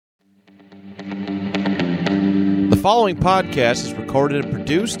following podcast is recorded and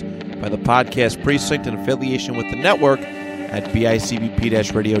produced by the Podcast Precinct in affiliation with the network at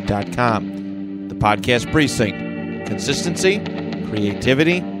bicbp-radio.com. The Podcast Precinct. Consistency,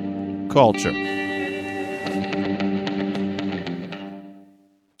 creativity, culture.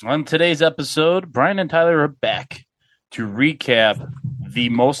 On today's episode, Brian and Tyler are back to recap the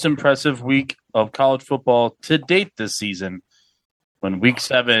most impressive week of college football to date this season when Week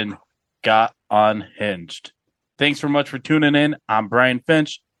 7 got unhinged. Thanks so much for tuning in. I'm Brian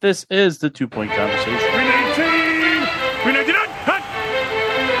Finch. This is the 2 Point Conversation. 319! 399! Hut!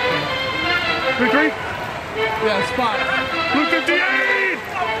 33? Yeah, spot. Blue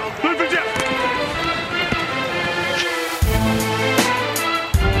 58! Blue 58!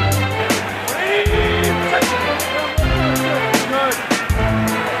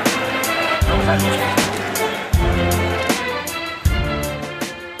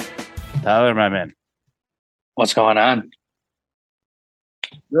 Tyler, my man. What's going on?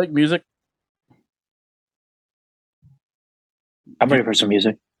 You like music? I'm ready for some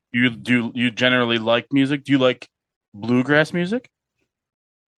music. You generally like music? Do you like bluegrass music?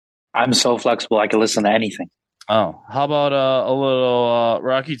 I'm so flexible. I can listen to anything. Oh, how about a little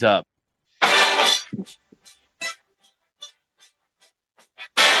Rocky Top?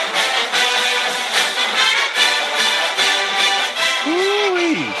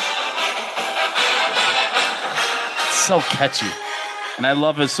 Ooh-wee. It's so catchy, and I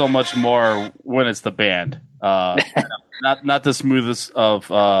love it so much more when it's the band. Not the smoothest of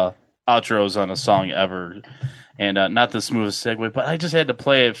outros on a song ever, and not the smoothest segue, but I just had to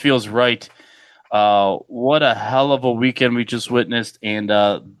play it. It feels right. What a hell of a weekend we just witnessed, and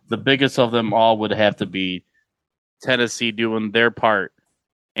the biggest of them all would have to be Tennessee doing their part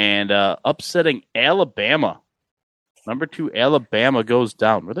and upsetting Alabama. Number 2 Alabama goes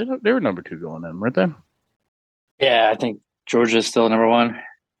down. They were number 2 going in, weren't they? Yeah, I think Georgia's still number 1.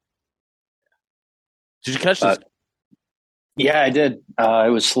 Did you catch this? Yeah, I did.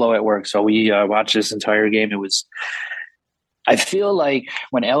 It was slow at work, so we watched this entire game. I feel like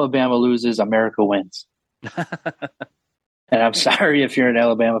when Alabama loses, America wins. And I'm sorry if you're an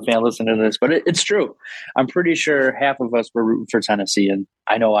Alabama fan listening to this, but it's true. I'm pretty sure half of us were rooting for Tennessee, and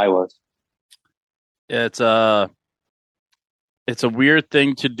I know I was. It's a weird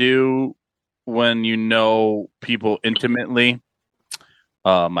thing to do when you know people intimately.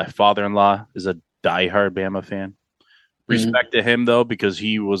 My father-in-law is a diehard Bama fan. Respect to him, though, because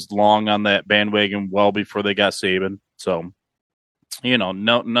he was long on that bandwagon well before they got Saban. So,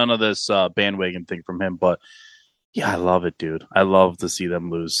 none of this bandwagon thing from him. But, yeah, I love it, dude. I love to see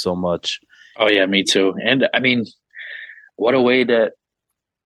them lose so much. Oh, yeah, me too. And, I mean, what a way that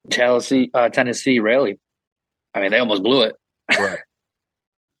Tennessee rallied. I mean, they almost blew it. Right.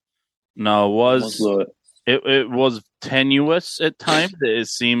 No, it was tenuous at times. It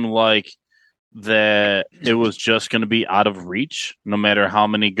seemed like that it was just going to be out of reach no matter how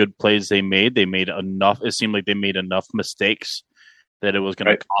many good plays they made. They made enough. It seemed like they made enough mistakes that it was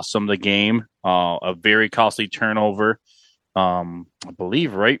going to cost them the game. A very costly turnover. I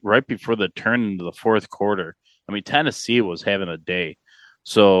believe right before the turn into the fourth quarter. I mean, Tennessee was having a day.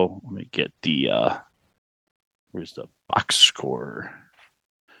 So let me get where's the box score?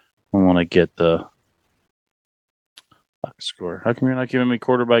 I want to get the box score. How come you're not giving me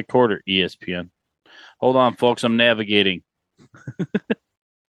quarter by quarter, ESPN? Hold on, folks. I'm navigating.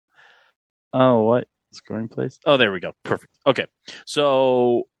 Oh, what? Scoring place? Oh, there we go. Perfect. Okay.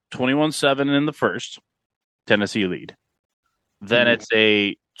 So 21-7 in the first. Tennessee lead. Then it's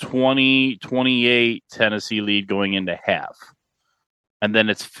a 20-28 Tennessee lead going into half. And then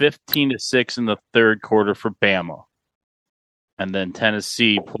it's 15-6 in the third quarter for Bama. And then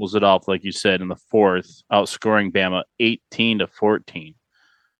Tennessee pulls it off, like you said, in the fourth, outscoring Bama 18-14.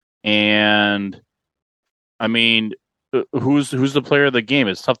 And I mean, who's the player of the game?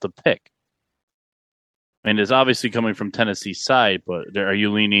 It's tough to pick. I mean, it's obviously coming from Tennessee's side, but are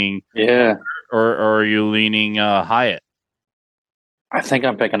you leaning? Yeah. Or are you leaning Hyatt? I think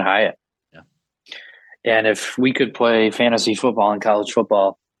I'm picking Hyatt. Yeah. And if we could play fantasy football and college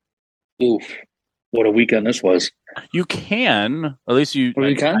football, oof, what a weekend this was. You can, at least you. Well,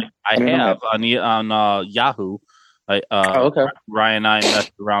 you can? I have on Yahoo. Okay. Ryan and I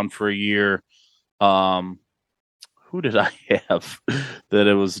messed around for a year. Who did I have that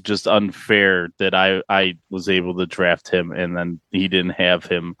it was just unfair that I was able to draft him and then he didn't have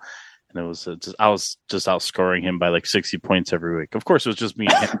him, and it was I was just outscoring him by like 60 points every week. Of course, it was just me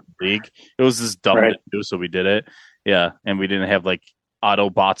and him in the league. It was just dumb to do, so we did it. Yeah, and we didn't have like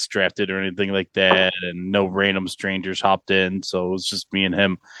auto bots drafted or anything like that, and no random strangers hopped in. So it was just me and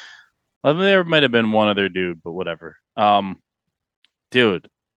him. Well, there might have been one other dude, but whatever. Dude,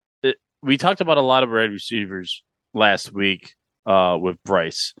 we talked about a lot of wide receivers last week with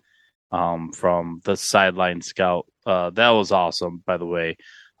Bryce from the Sideline Scout. That was awesome, by the way.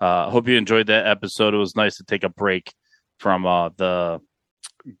 Hope you enjoyed that episode. It was nice to take a break from the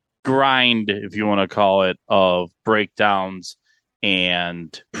grind, if you want to call it, of breakdowns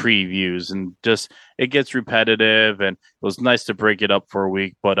and previews, and just it gets repetitive, and it was nice to break it up for a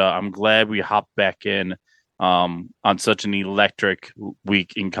week, but I'm glad we hopped back in on such an electric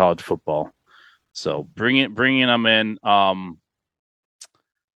week in college football. So bringing them in,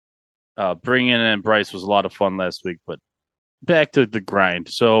 bringing in Bryce was a lot of fun last week, but back to the grind.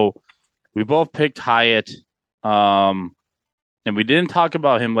 So we both picked Hyatt, and we didn't talk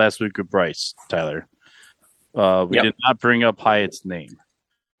about him last week with Bryce, Tyler. We did not bring up Hyatt's name.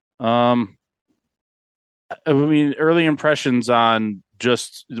 I mean, early impressions on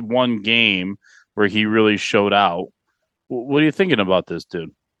just one game where he really showed out. What are you thinking about this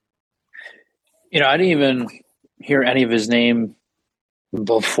dude? I didn't even hear any of his name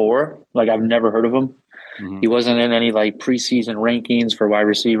before. Like, I've never heard of him. Mm-hmm. He wasn't in any like preseason rankings for wide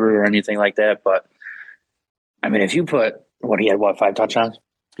receiver or anything like that. But I mean, if you put he had 5 touchdowns?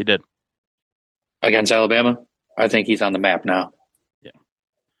 He did. Against Alabama, I think he's on the map now. Yeah.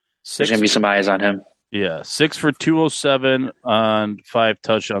 There's going to be some eyes on him. Yeah, 6 for 207 on 5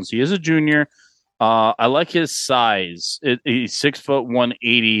 touchdowns. He is a junior. I like his size. He's 6 foot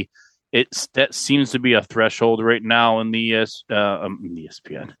 180. That seems to be a threshold right now in the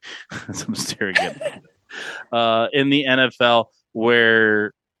ESPN. I'm staring at in the NFL,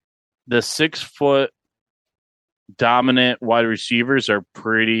 where the 6 foot dominant wide receivers are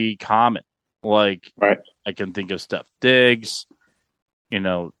pretty common. Like, right. I can think of Steph Diggs,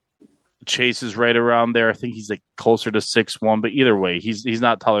 Chase is right around there. I think he's like closer to 6'1", but either way, he's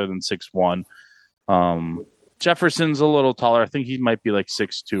not taller than 6'1". Jefferson's a little taller. I think he might be like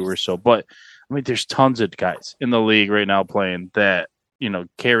 6'2" or so. But I mean, there's tons of guys in the league right now playing that,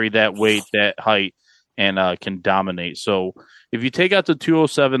 carry that weight, that height, and can dominate. So if you take out the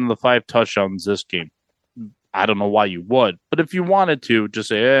 207 and the 5 touchdowns this game, I don't know why you would, but if you wanted to, just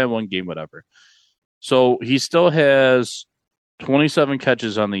say, one game, whatever. So he still has 27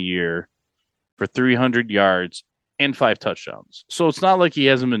 catches on the year for 300 yards and 5 touchdowns. So it's not like he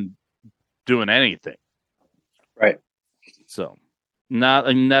hasn't been doing anything. Right. So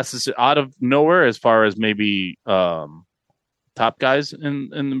not necessary out of nowhere as far as maybe top guys in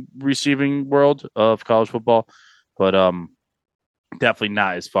the receiving world of college football, but definitely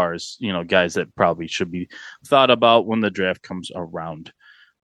not as far as, guys that probably should be thought about when the draft comes around.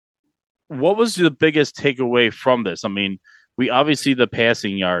 What was the biggest takeaway from this? I mean, we obviously the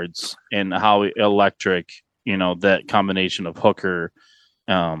passing yards and how electric, that combination of Hooker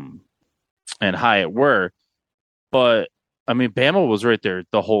and Hyatt were. But, I mean, Bama was right there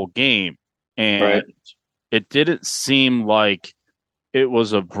the whole game. And It didn't seem like it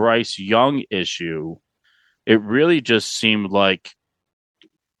was a Bryce Young issue. It really just seemed like,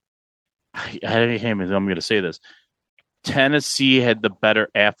 I'm going to say this, Tennessee had the better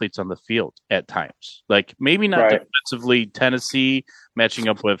athletes on the field at times. Like, maybe not defensively, Tennessee matching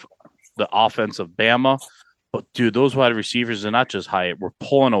up with the offense of Bama, but dude, those wide receivers are not just Hyatt. We're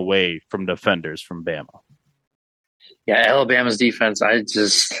pulling away from defenders from Bama. Yeah, Alabama's defense, I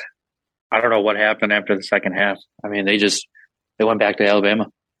don't know what happened after the second half. I mean, they went back to Alabama.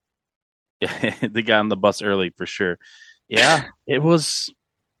 Yeah, they got on the bus early for sure. Yeah, it was,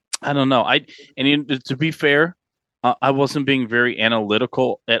 I don't know. To be fair, I wasn't being very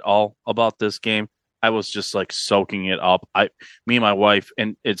analytical at all about this game. I was just like soaking it up. Me and my wife,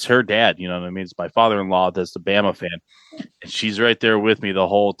 and it's her dad, you know what I mean? It's my father-in-law that's the Bama fan. And she's right there with me the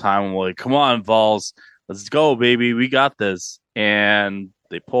whole time. I'm like, come on, Vols. Let's go, baby. We got this. And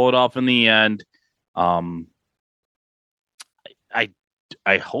they pull it off in the end.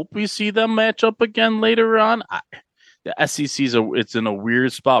 I hope we see them match up again later on. The SEC's it's in a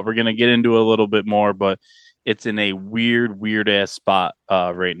weird spot. We're going to get into a little bit more, but it's in a weird ass spot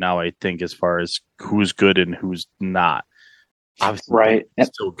right now, I think, as far as who's good and who's not. Obviously, right. It's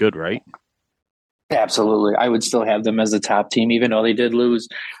still good, right? Absolutely. I would still have them as the top team, even though they did lose.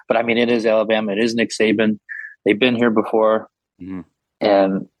 But I mean, it is Alabama. It is Nick Saban. They've been here before. Mm-hmm.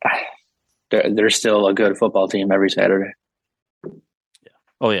 And they're still a good football team every Saturday. Yeah.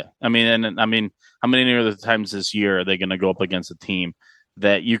 Oh, yeah. I mean, how many other times this year are they going to go up against a team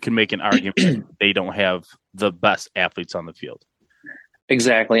that you can make an argument they don't have the best athletes on the field?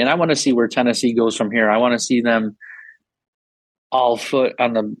 Exactly. And I want to see where Tennessee goes from here. I want to see them all foot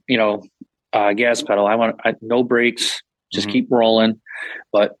on the, gas pedal. I want no brakes, just keep rolling.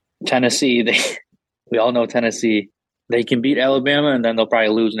 But Tennessee, we all know Tennessee. They can beat Alabama, and then they'll probably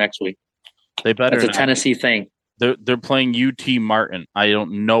lose next week. They better. That's a not. Tennessee thing. They're playing UT Martin. I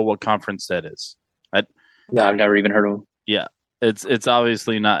don't know what conference that is. No, I've never even heard of them. Yeah, it's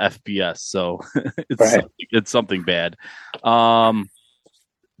obviously not FBS, so Right. it's something bad.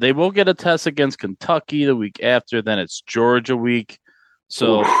 They will get a test against Kentucky the week after. Then it's Georgia week.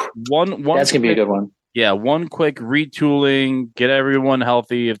 So Oof. one That's gonna be a good one. Yeah, one quick retooling, get everyone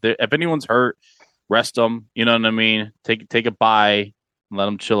healthy. If anyone's hurt, rest them. You know what I mean? Take a bye, let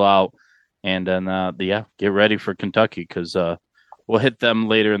them chill out, and then get ready for Kentucky because we'll hit them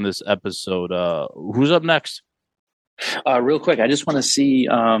later in this episode. Who's up next? Real quick, I just want to see.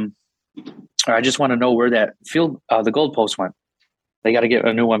 I just want to know where that field, the goalpost went. They got to get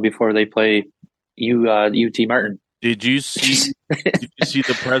a new one before they play UT Martin. Did you see? Did you see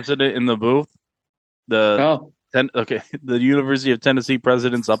the president in the booth? The University of Tennessee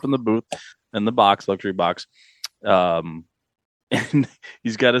president's up in the booth, in the box, luxury box. And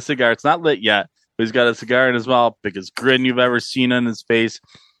he's got a cigar. It's not lit yet, but he's got a cigar in his mouth, biggest grin you've ever seen on his face.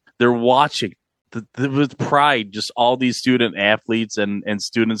 They're watching with pride, just all these student athletes and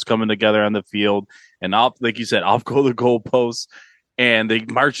students coming together on the field. And like you said, off go the goalposts. And they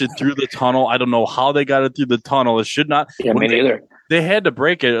marched it through the tunnel. I don't know how they got it through the tunnel. It should not. Yeah, me neither. They had to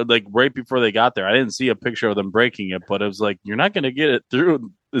break it like right before they got there. I didn't see a picture of them breaking it, but it was like, you're not going to get it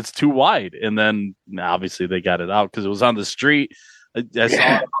through. It's too wide. And then obviously they got it out because it was on the street. I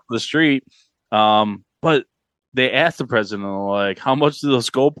saw it on the street. But they asked the president, like, how much do those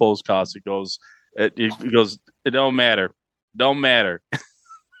goalposts cost? It goes, it don't matter. Don't matter.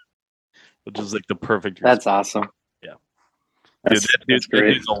 Which is like the perfect. That's awesome. Yeah. That's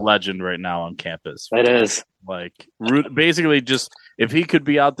great. He's a legend right now on campus. It is. Like, basically, just if he could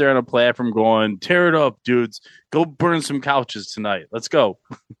be out there on a platform going, tear it up, dudes, go burn some couches tonight. Let's go.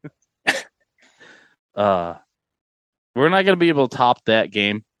 We're not going to be able to top that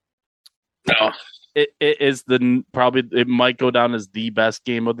game. No. It is it might go down as the best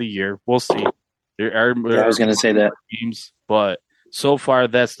game of the year. We'll see. I was going to say that. Games, but so far,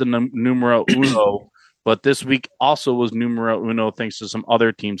 that's the numero uno. But this week also was numero uno thanks to some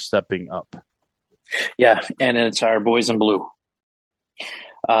other teams stepping up. Yeah, and it's our boys in blue.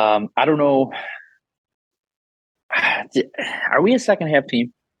 I don't know. Are we a second half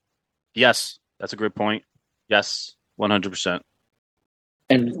team? Yes, that's a great point. Yes, 100%.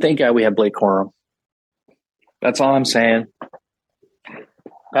 And thank God we have Blake Corum. That's all I'm saying.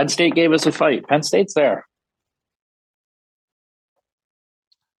 Penn State gave us a fight. Penn State's there.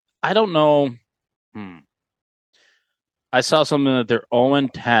 I don't know. I saw something that they're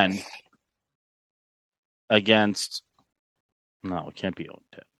 0-10 against. No, it can't be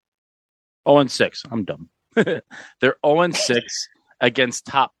 0-10. 0-6. I'm dumb. They're 0-6 against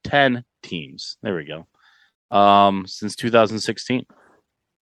top 10 teams. There we go. Since 2016.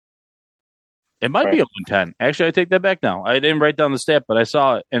 It might be 0-10. Actually, I take that back now. I didn't write down the stat, but I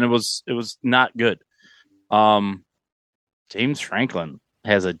saw it, and it was not good. James Franklin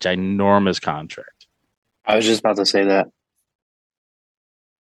has a ginormous contract. I was just about to say that.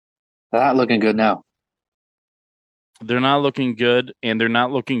 They're not looking good now. They're not looking good, and they're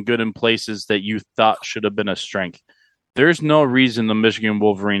not looking good in places that you thought should have been a strength. There's no reason the Michigan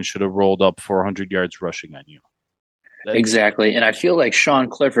Wolverines should have rolled up 400 yards rushing on you. Exactly. And I feel like Sean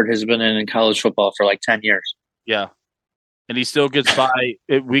Clifford has been in college football for like 10 years. Yeah. And he still gets by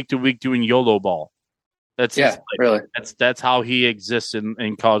week to week doing YOLO ball. Really. That's how he exists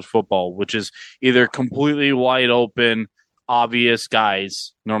in college football, which is either completely wide open, obvious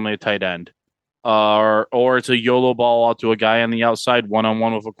guys, normally a tight end, or it's a YOLO ball out to a guy on the outside,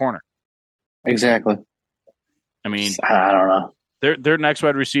 one-on-one with a corner. Exactly. I mean, I don't know. Their next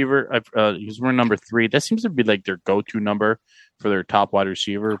wide receiver, he's wearing number 3. That seems to be like their go-to number for their top wide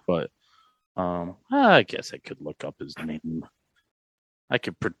receiver. But I guess I could look up his name. I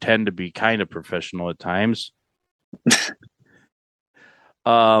could pretend to be kind of professional at times.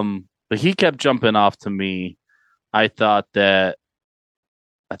 But he kept jumping off to me. I thought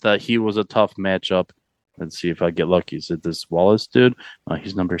he was a tough matchup. Let's see if I get lucky. Is it this Wallace dude? No,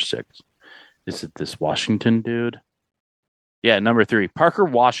 he's number 6. Is it this Washington dude? Yeah, number 3, Parker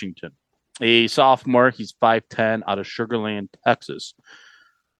Washington, a sophomore. He's 5'10", out of Sugar Land, Texas.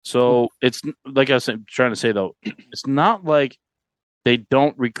 So it's like I was trying to say, though, it's not like they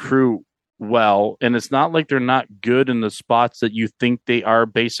don't recruit well, and it's not like they're not good in the spots that you think they are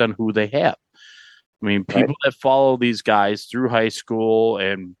based on who they have. I mean, people that follow these guys through high school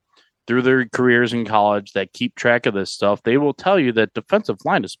and through their careers in college that keep track of this stuff, they will tell you that defensive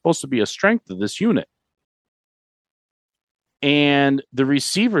line is supposed to be a strength of this unit. And the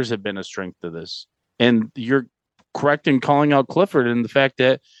receivers have been a strength to this. And you're correct in calling out Clifford and the fact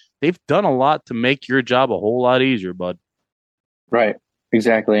that they've done a lot to make your job a whole lot easier, bud. Right.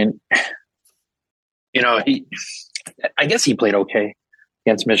 Exactly. And, I guess he played okay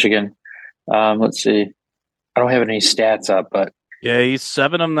against Michigan. Let's see. I don't have any stats up, but. Yeah, he's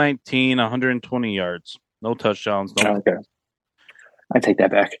 7 of 19, 120 yards. No touchdowns. No. Okay. I take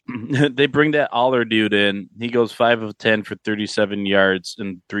that back. They bring that Aller dude in. He goes 5 of 10 for 37 yards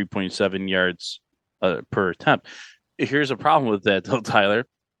and 3.7 yards per attempt. Here's a problem with that, though, Tyler.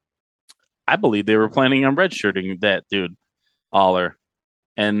 I believe they were planning on redshirting that dude, Aller,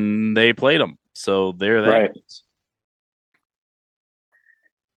 and they played him. So they're that. Right.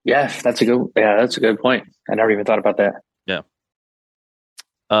 Yeah, that's a good point. I never even thought about that. Yeah.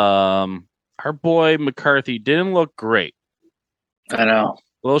 Our boy McCarthy didn't look great. I know.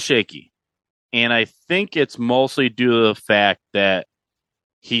 A little shaky. And I think it's mostly due to the fact that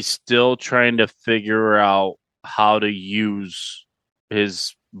he's still trying to figure out how to use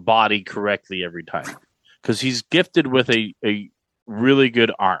his body correctly every time. Because he's gifted with a really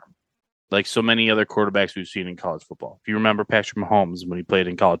good arm, like so many other quarterbacks we've seen in college football. If you remember Patrick Mahomes when he played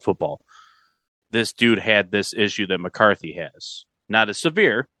in college football, this dude had this issue that McCarthy has. Not as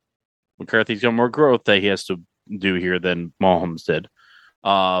severe. McCarthy's got more growth that he has to do here than Mahomes did.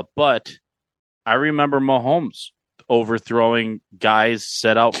 But I remember Mahomes overthrowing guys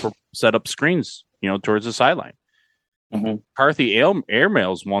set up screens, towards the sideline. Mm-hmm. McCarthy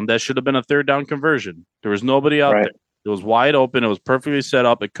airmails one that should have been a third down conversion. There was nobody out there. It was wide open. It was perfectly set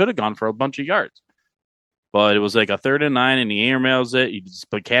up. It could have gone for a bunch of yards. But it was like a 3rd and 9, and he airmails it. His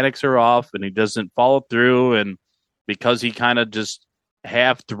mechanics are off, and he doesn't follow through. And because he kind of just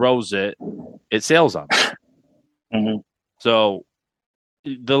half throws it, it sails on him. Mm-hmm. So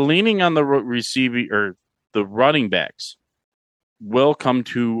the leaning on the receiving or the running backs will come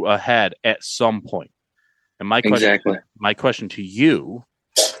to a head at some point. And my question to you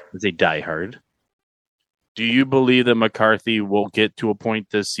as a diehard, do you believe that McCarthy will get to a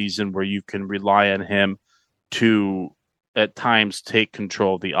point this season where you can rely on him to, at times, take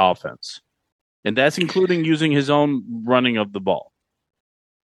control of the offense? And that's including using his own running of the ball.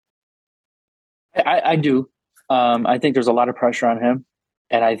 I do. I think there's a lot of pressure on him.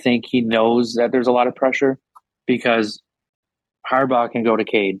 And I think he knows that there's a lot of pressure because Harbaugh can go to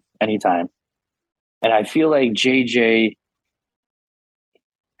Cade anytime. And I feel like JJ,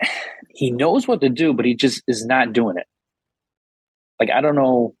 he knows what to do, but he just is not doing it. Like, I don't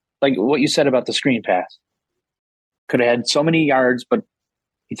know, like what you said about the screen pass. Could have had so many yards, but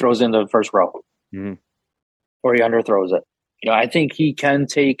he throws in the first row. Mm-hmm. Or he underthrows it. I think he can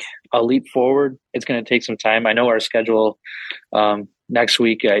take a leap forward. It's going to take some time. I know our schedule next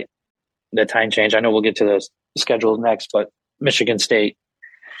week, the time change. I know we'll get to the schedule next, but Michigan State.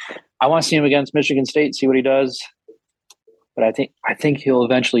 I want to see him against Michigan State, see what he does. But I think he'll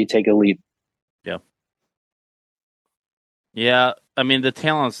eventually take a leap. Yeah. Yeah, I mean, the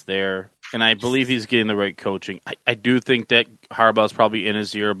talent's there, and I believe he's getting the right coaching. I do think that Harbaugh's probably in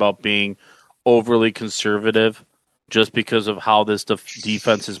his ear about being overly conservative just because of how this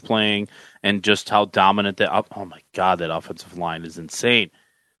defense is playing and just how dominant that. Oh my God, that offensive line is insane.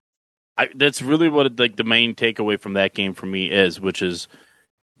 That's really what the main takeaway from that game for me is, which is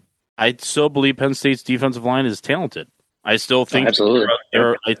I still believe Penn State's defensive line is talented. I still think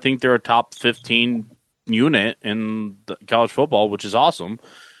I think they're a top 15 unit in college football, which is awesome.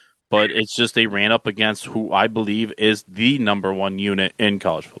 But it's just they ran up against who I believe is the number one unit in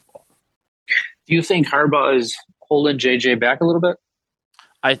college football. Do you think Harbaugh is holding JJ back a little bit?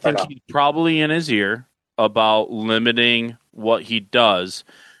 I think he's probably in his ear about limiting what he does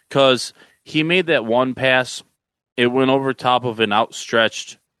because he made that one pass. It went over top of an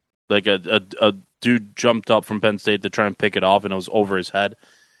outstretched, like a dude jumped up from Penn State to try and pick it off, and it was over his head.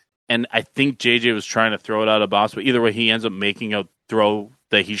 And I think JJ was trying to throw it out of bounds, but either way, he ends up making a throw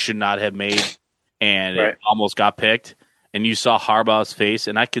that he should not have made, and it almost got picked. And you saw Harbaugh's face,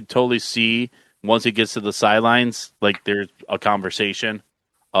 and I could totally see once he gets to the sidelines, like there's a conversation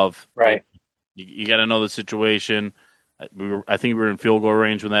of, you got to know the situation. I think we were in field goal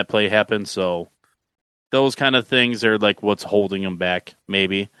range when that play happened, so those kind of things are like what's holding him back,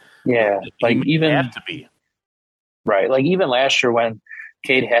 maybe. Yeah, like even have to be like even last year when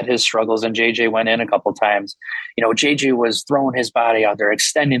Cade had his struggles and JJ went in a couple times. JJ was throwing his body out there,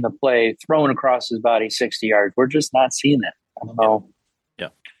 extending the play, throwing across his body 60 yards. We're just not seeing that. I don't know. Yeah.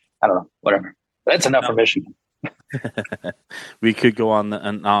 I don't know. Whatever. That's enough for Michigan. We could go on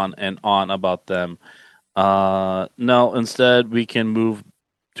and on about them. No, instead we can move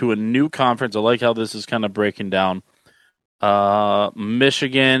to a new conference. I like how this is kind of breaking down.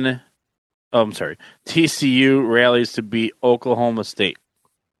 Michigan. Oh, I'm sorry. TCU rallies to beat Oklahoma State.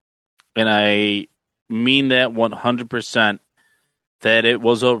 And I mean that 100% that it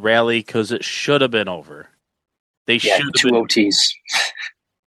was a rally because it should have been over. They should have 2 been. OTs.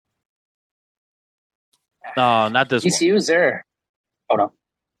 No, not this one. TCU's there. Oh, no.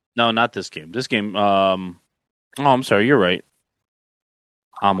 No, not this game. This game, oh, I'm sorry. You're right.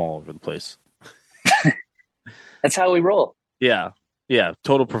 I'm all over the place. That's how we roll. Yeah.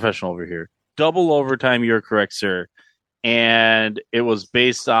 Total professional over here. Double overtime. You're correct, sir. And it was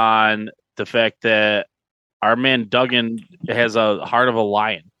based on the fact that our man Duggan has a heart of a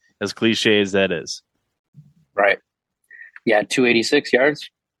lion, as cliche as that is. Right. Yeah, 286 yards.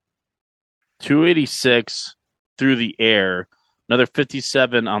 286 through the air, another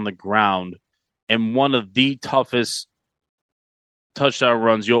 57 on the ground, and one of the toughest touchdown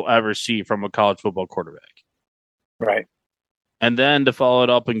runs you'll ever see from a college football quarterback. Right. And then to follow it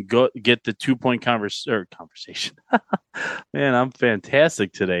up and get the 2-point conversation. Man, I'm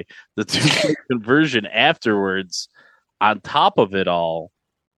fantastic today. The 2-point conversion afterwards on top of it all,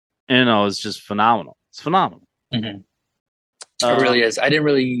 it's just phenomenal. It's phenomenal. Mm-hmm. It really is. I didn't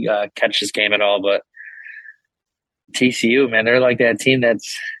really catch this game at all, but TCU, man, they're like that team they're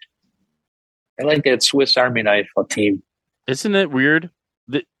like that Swiss Army knife team. Isn't it weird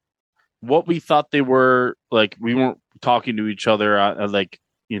that what we thought they were, like, we weren't talking to each other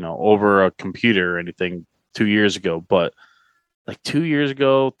over a computer or anything 2 years ago, but like 2 years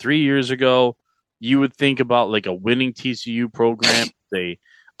ago, 3 years ago, you would think about like a winning TCU program, a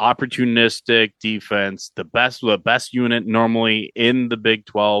opportunistic defense, the best unit normally in the Big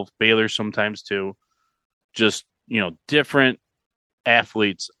 12, Baylor sometimes too, just, different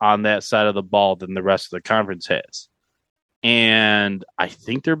athletes on that side of the ball than the rest of the conference has. And I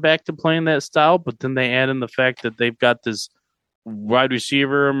think they're back to playing that style, but then they add in the fact that they've got this wide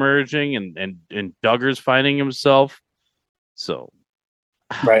receiver emerging and Duggar's finding himself. So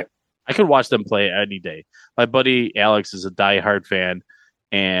right. I could watch them play any day. My buddy Alex is a diehard fan,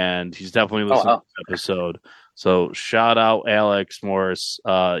 and he's definitely listening to this episode. So shout out Alex Morris.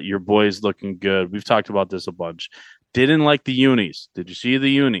 Your boy's looking good. We've talked about this a bunch. Didn't like the unis. Did you see the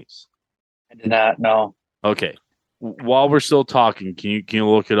unis? I did not. No. Okay. While we're still talking, can you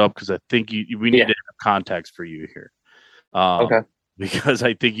look it up? Because I think we need to have context for you here. Okay. Because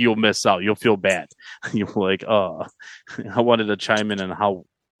I think you'll miss out. You'll feel bad. You're like, I wanted to chime in on how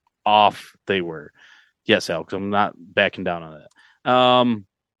off they were. Yes, Alex, I'm not backing down on that.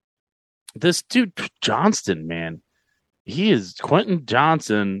 This dude Johnston, man, he is Quentin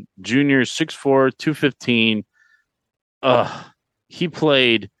Johnson Jr., 6'4", 215. He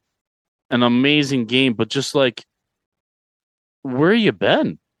played an amazing game, but just like, where you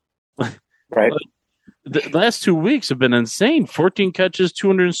been? Right. The last 2 weeks have been insane. 14 catches,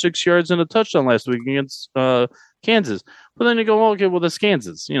 206 yards, and a touchdown last week against Kansas. But then you go, okay, well, that's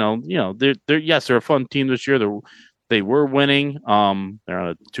Kansas. They're a fun team this year. They were winning. They're on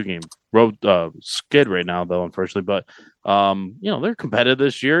a 2-game road skid right now, though, unfortunately. But they're competitive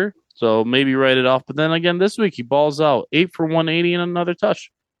this year, so maybe write it off. But then again, this week he balls out 8 for 180 and another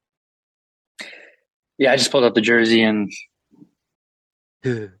touch. Yeah, I just pulled up the jersey and.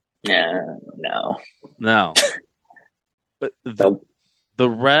 Yeah, no. But the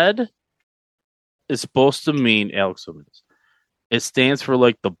red is supposed to mean, Alex, it stands for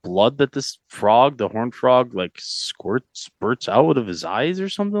like the blood that this frog, the horned frog, like spurts out of his eyes or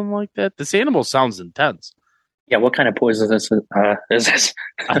something like that. This animal sounds intense. Yeah, what kind of poison is this?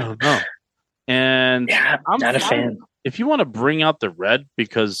 I don't know. And yeah, I'm not a fan. If you want to bring out the red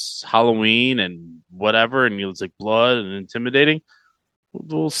because Halloween and whatever, and it's like blood and intimidating,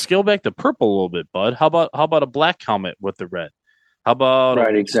 we'll scale back the purple a little bit, bud. How about a black helmet with the red? How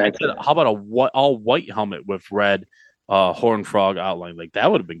about exactly? How about all white helmet with red horned frog outline? Like that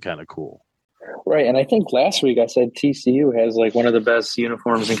would have been kind of cool. Right, and I think last week I said TCU has like one of the best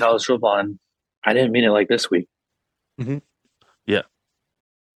uniforms in college football, and I didn't mean it like this week. Mm-hmm. Yeah.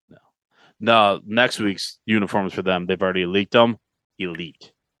 No, next week's uniforms for them, they've already leaked them.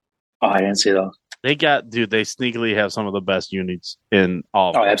 Elite. Oh, I didn't see those. They sneakily have some of the best units in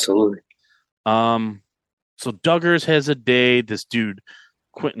all. Oh, absolutely. So Duggars has a day. This dude,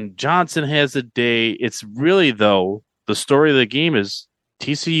 Quentin Johnson, has a day. It's really, though, the story of the game is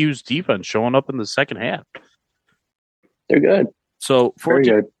TCU's defense showing up in the second half. They're good. So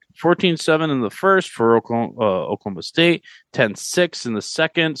 14-7 in the first for Oklahoma State, 10-6 in the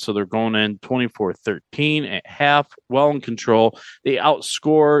second. So they're going in 24-13 at half, well in control. They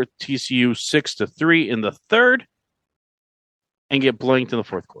outscore TCU 6-3 in the third and get blanked in the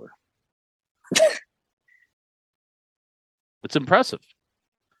fourth quarter. It's impressive.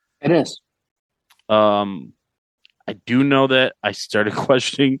 It is. I do know that I started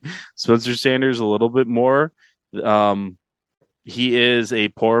questioning Spencer Sanders a little bit more. He is a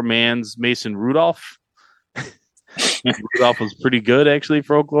poor man's Mason Rudolph. Rudolph was pretty good actually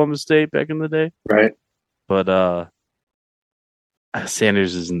for Oklahoma State back in the day. Right. But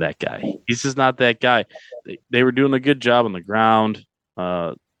Sanders isn't that guy. He's just not that guy. They were doing a good job on the ground,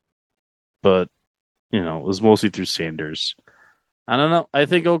 but it was mostly through Sanders. I don't know. I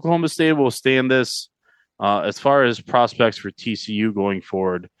think Oklahoma State will stand this. As far as prospects for TCU going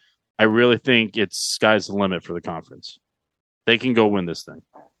forward, I really think it's sky's the limit for the conference. They can go win this thing.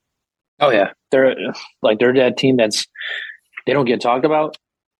 Oh yeah, they're that team they don't get talked about,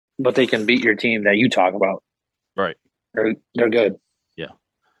 but they can beat your team that you talk about. Right. They're good.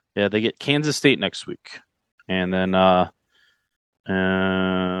 Yeah. They get Kansas State next week, and then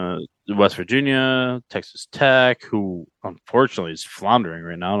West Virginia, Texas Tech, who unfortunately is floundering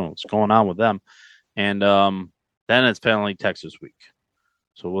right now. I don't know what's going on with them, and then it's Penalty Texas week.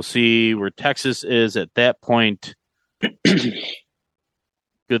 So we'll see where Texas is at that point.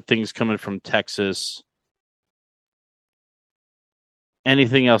 Good things coming from Texas.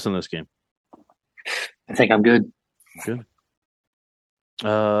 Anything else in this game? I think I'm good. Good.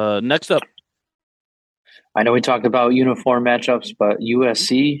 Next up. I know we talked about uniform matchups, but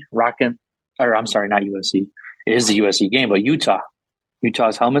USC not USC. It is the USC game, but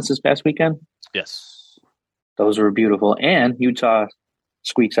Utah's helmets this past weekend. Yes. Those were beautiful. And Utah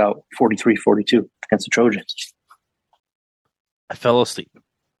squeaks out 43-42 against the Trojans. I fell asleep.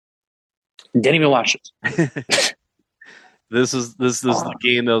 Didn't even watch it. This is the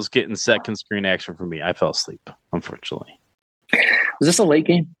game that was getting second screen action for me. I fell asleep, unfortunately. Was this a late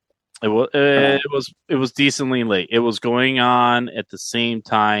game? It was decently late. It was going on at the same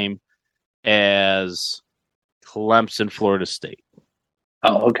time as Clemson, Florida State.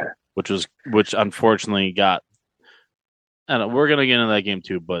 Oh, okay. Which unfortunately got. I don't know, we're gonna get into that game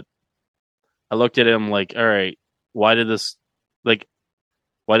too, but I looked at him like, all right, why did this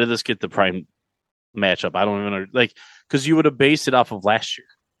get the prime matchup? I don't even know, because you would have based it off of last year,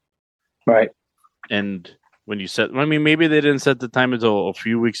 right? And when you said, maybe they didn't set the time until a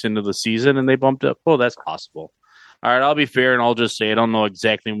few weeks into the season, and they bumped up. Oh, that's possible. All right, I'll be fair, and I'll just say I don't know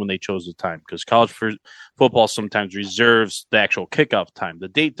exactly when they chose the time, because college football sometimes reserves the actual kickoff time. The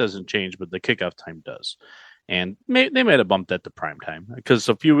date doesn't change, but the kickoff time does. And they might have bumped that to prime time, because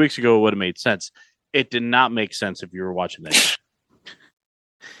a few weeks ago it would have made sense. It did not make sense if you were watching that.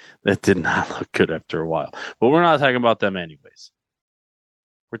 That did not look good after a while. But we're not talking about them anyways.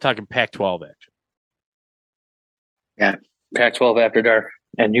 We're talking Pac-12 action. Yeah, Pac-12 after dark.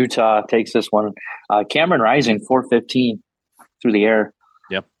 And Utah takes this one. Cameron Rising, 415 through the air.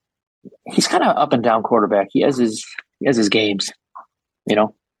 Yep. He's kind of up and down quarterback. He has his games,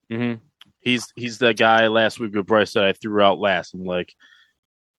 Mm-hmm. He's the guy last week with Bryce that I threw out last. I'm like,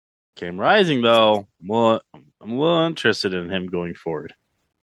 Cam Rising, though, I'm a little interested in him going forward.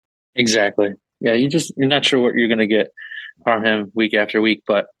 Exactly. Yeah, you're not sure what you're going to get from him week after week,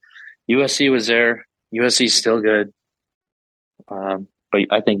 but USC was there. USC's still good. But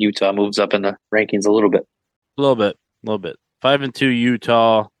I think Utah moves up in the rankings a little bit. A little bit. 5-2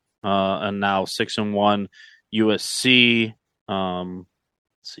 Utah, and now 6-1 USC.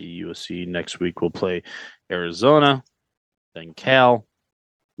 Let's see, USC next week will play Arizona, then Cal,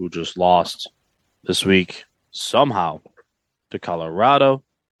 who just lost this week somehow to Colorado,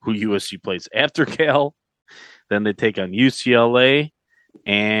 who USC plays after Cal. Then they take on UCLA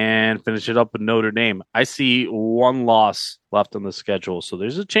and finish it up with Notre Dame. I see one loss left on the schedule, so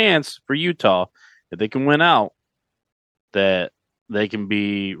there's a chance for Utah, if they can win out, that they can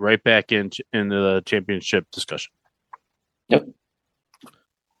be right back into the championship discussion. Yep.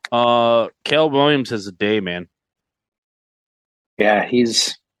 Caleb Williams has a day, man. Yeah,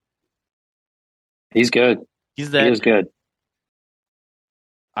 he's good. He is good.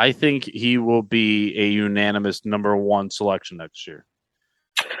 I think he will be a unanimous number one selection next year.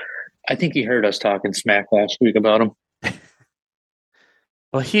 I think he heard us talking smack last week about him.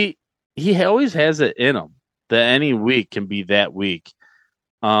 Well, he always has it in him that any week can be that week.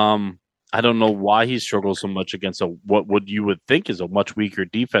 I don't know why he struggles so much against what you would think is a much weaker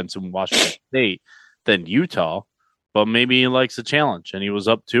defense in Washington State than Utah, but maybe he likes a challenge and he was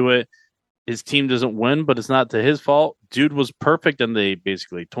up to it. His team doesn't win, but it's not to his fault. Dude was perfect, and they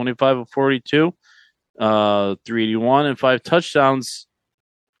basically 25 of 42, 381, and 5 touchdowns.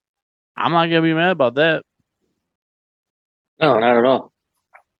 I'm not gonna be mad about that. No, not at all.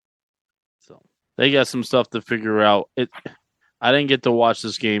 So they got some stuff to figure out. I didn't get to watch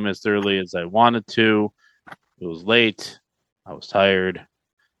this game as thoroughly as I wanted to. It was late. I was tired.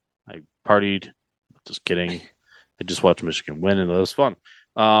 I partied. Just kidding. I just watched Michigan win, and it was fun.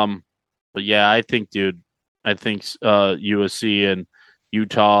 But yeah, I think USC and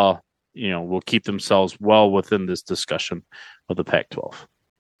Utah, will keep themselves well within this discussion of the Pac-12.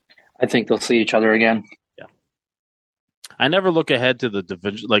 I think they'll see each other again. Yeah. I never look ahead to the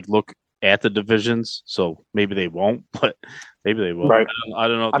division, look at the divisions, so maybe they won't, but maybe they will. Right. I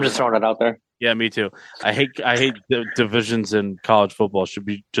don't know. I'm just throwing it out there. Yeah, me too. I hate the divisions in college football. Should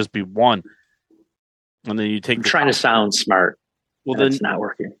just be one, and then you take. I'm trying to sound smart. Well, then it's not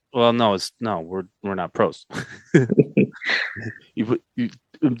working. Well, we're not pros.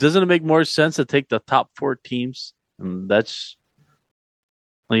 Doesn't it make more sense to take the top 4 teams? And that's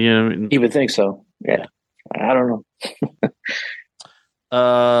you would think so. Yeah. I don't know.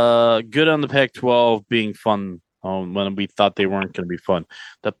 Good on the Pac-12 being fun when we thought they weren't going to be fun.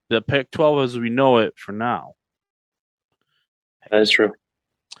 The Pac-12 as we know it for now. That is true.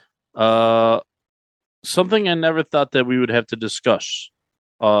 Something I never thought that we would have to discuss,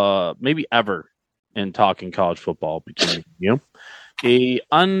 maybe ever, in talking college football between you. A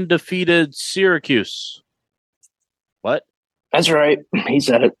undefeated Syracuse. What? That's right. He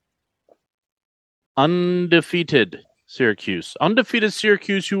said it. Undefeated Syracuse. Undefeated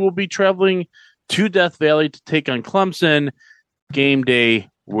Syracuse, who will be traveling to Death Valley to take on Clemson. Game day,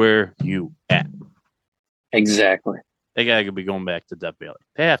 where you at? Exactly. They got to be going back to Death Valley.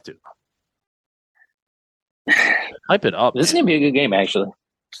 They have to. Hype it up. This is going to be a good game, actually.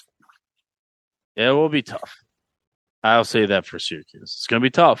 Yeah, it will be tough. I'll say that for Syracuse. It's going to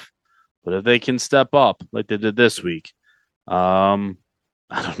be tough. But if they can step up like they did this week, I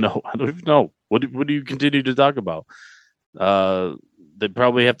don't know. I don't even know. What do you continue to talk about? They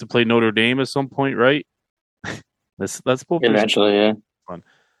probably have to play Notre Dame at some point, right? That's eventually, yeah. Fun.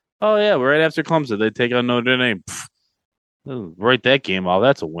 Oh yeah, right after Clemson, they take on Notre Dame. Write that game off.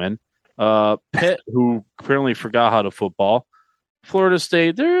 That's a win. Pitt, who apparently forgot how to football. Florida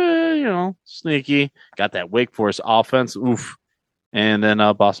State, they're sneaky. Got that Wake Forest offense. Oof. And then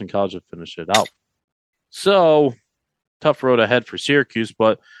Boston College will finish it out. So tough road ahead for Syracuse,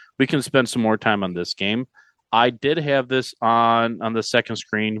 but we can spend some more time on this game. I did have this on the second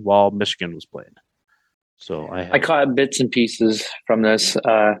screen while Michigan was playing. So I caught bits and pieces from this.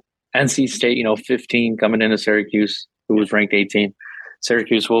 NC State, 15 coming into Syracuse, who was ranked 18.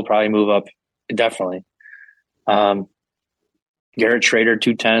 Syracuse will probably move up, definitely. Garrett Schrader,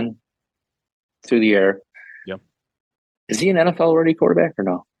 210 through the air. Yep. Is he an NFL ready quarterback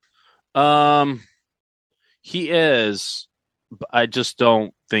or no? He is, but I just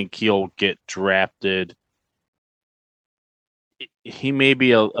don't think he'll get drafted. He may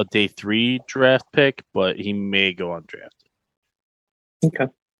be a day 3 draft pick, but he may go undrafted. Okay.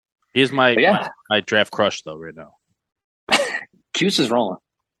 He's my draft crush though right now. Cuse is rolling.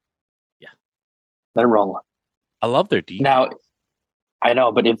 Yeah. They're rolling. I love their defense. Now, I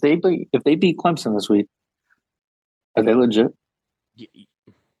know, but if they beat Clemson this week, are they legit?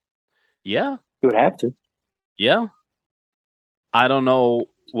 Yeah. You would have to. Yeah. I don't know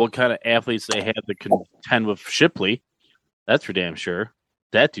what kind of athletes they have to contend with Shipley. That's for damn sure.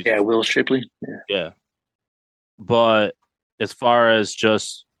 That dude. Yeah, Will Shipley. Yeah. But as far as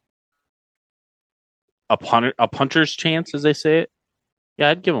just a puncher's chance, as they say it, yeah,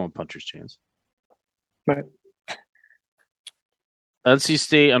 I'd give him a puncher's chance. Right. NC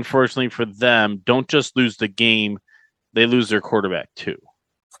State, unfortunately for them, don't just lose the game; they lose their quarterback too.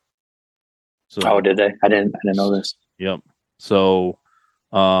 So, did they? I didn't know this. Yep. So,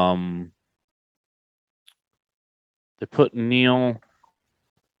 they put Neil.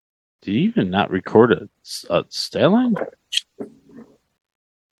 Did he even not record a stat line?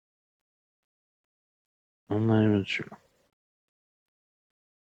 I'm not even sure.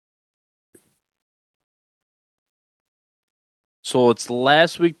 So it's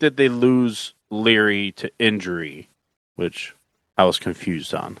last week that they lose Leary to injury, which I was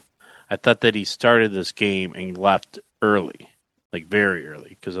confused on. I thought that he started this game and left early, like very early,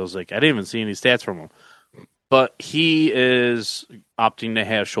 because I was like, I didn't even see any stats from him. But he is opting to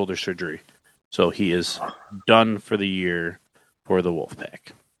have shoulder surgery. So he is done for the year for the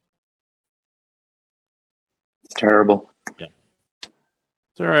Wolfpack. It's terrible. Yeah.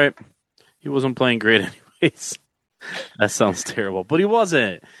 It's all right. He wasn't playing great anyways. That sounds terrible. But he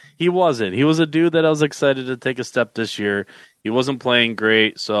wasn't. He was a dude that I was excited to take a step this year. He wasn't playing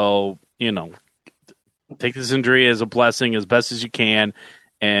great. So, take this injury as a blessing as best as you can.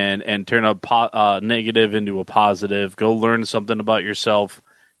 And turn a negative into a positive. Go learn something about yourself,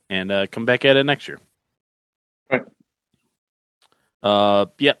 and come back at it next year. Right.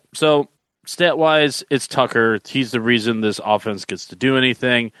 Yeah. So stat-wise, it's Tucker. He's the reason this offense gets to do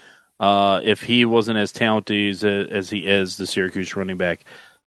anything. If he wasn't as talented as he is, the Syracuse running back,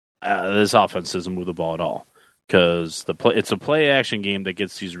 this offense doesn't move the ball at all because it's a play-action game that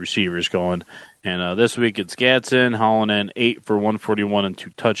gets these receivers going. And this week it's Gadsden, Holland, 8 for 141 and 2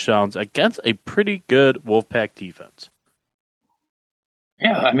 touchdowns against a pretty good Wolfpack defense.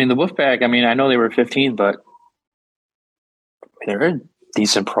 Yeah, I mean, the Wolfpack, I know they were 15, but they're a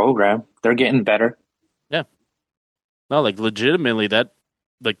decent program. They're getting better. Yeah. No, legitimately the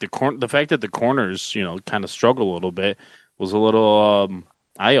fact that the corners, kind of struggle a little bit was a little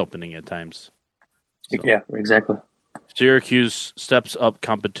eye-opening at times. So. Yeah, exactly. Syracuse steps up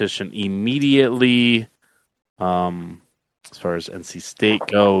competition immediately. As far as NC State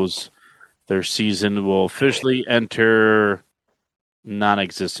goes, their season will officially enter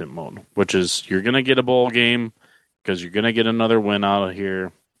non-existent mode, which is you're going to get a bowl game because you're going to get another win out of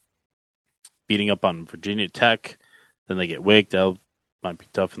here, beating up on Virginia Tech. Then they get Wake. That might be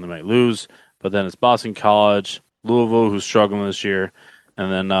tough and they might lose. But then it's Boston College, Louisville, who's struggling this year,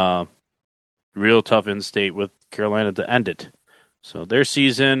 and then real tough in-state with Carolina to end it. So their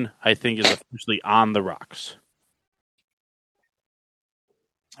season, I think, is officially on the rocks.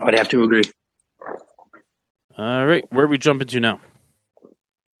 I would have to agree. All right, where are we jumping to now?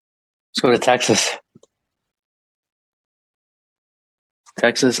 Let's go to Texas.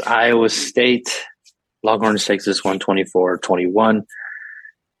 Texas, Iowa State. Longhorns takes this one 24-21. Did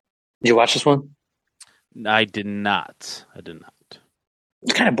you watch this one? I did not.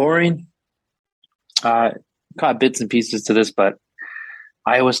 It's kind of boring. Caught bits and pieces to this, but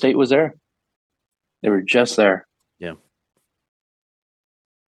Iowa State was there. They were just there. Yeah.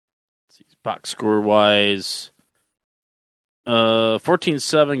 Box score wise,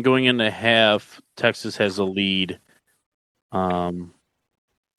 14-7 going into half. Texas has a lead. And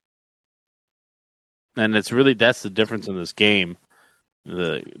that's the difference in this game.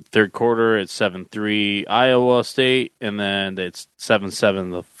 The third quarter, it's 7-3 Iowa State, and then it's 7-7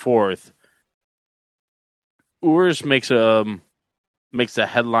 the fourth. Urs makes the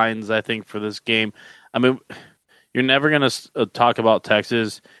headlines, I think, for this game. I mean, you're never going to talk about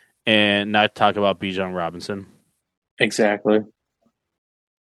Texas and not talk about Bijan Robinson. Exactly.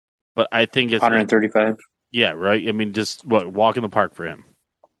 But I think it's 135. Yeah, right. I mean, just walk in the park for him.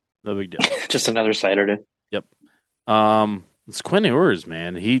 No big deal. Just another Saturday. Yep. It's Quinn Ewers,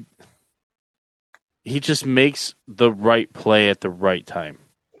 man. He just makes the right play at the right time.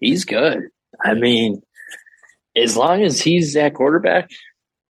 He's good. I mean, as long as he's that quarterback,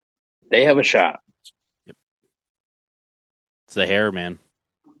 they have a shot. Yep. It's the hair, man.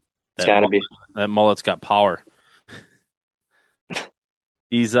 It's got to be. That mullet's got power.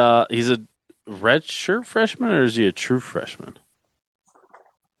 He's a redshirt freshman, or is he a true freshman?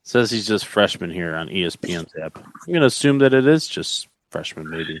 Says he's just freshman here on ESPN's app. I'm going to assume that it is just freshman,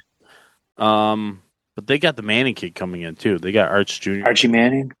 maybe. But they got the Manning kid coming in, too. They got Arch Jr. Archie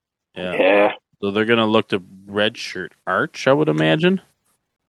Manning? Yeah. So they're going to look to redshirt Arch, I would imagine.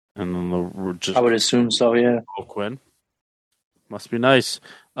 And then they'll just... I would assume so, yeah. Quinn. Must be nice.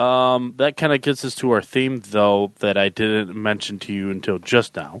 That kind of gets us to our theme, though, that I didn't mention to you until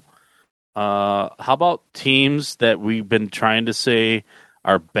just now. How about teams that we've been trying to say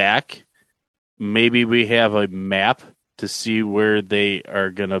are back? Maybe we have a map to see where they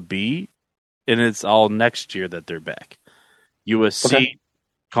are going to be, and it's all next year that they're back. USC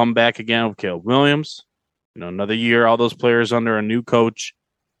come back again with Caleb Williams. Another year, all those players under a new coach.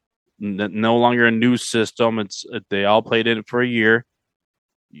 No longer a new system. They all played in it for a year.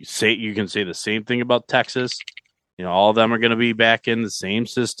 You can say the same thing about Texas. All of them are going to be back in the same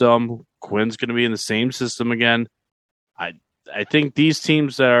system. Quinn's going to be in the same system again. I think these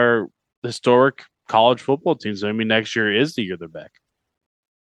teams that are historic college football teams, next year is the year they're back.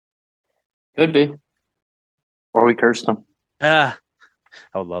 Could be. Or we cursed them. I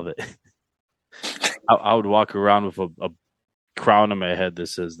would love it. I would walk around with a crown on my head that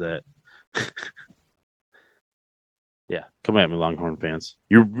says that. Yeah, come at me, Longhorn fans.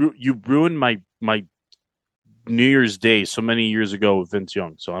 You ruined my New Year's Day so many years ago with Vince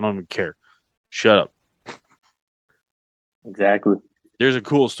Young, so I don't even care. Shut up. Exactly. There's a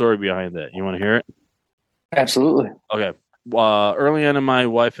cool story behind that. You want to hear it? Absolutely. Okay. Early on in my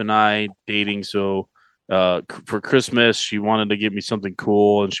wife and I dating, so for Christmas, she wanted to give me something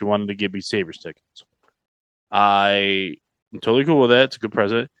cool, and she wanted to give me Sabres tickets. I'm totally cool with that. It's a good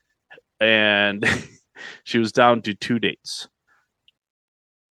present. And she was down to 2 dates.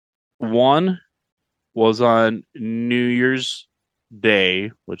 One was on New Year's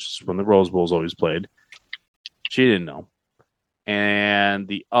Day, which is when the Rose Bowl's always played. She didn't know. and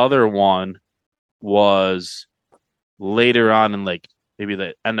the other one was later on in like maybe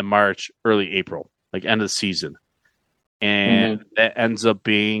the end of March, early April, like end of the season. And that ends up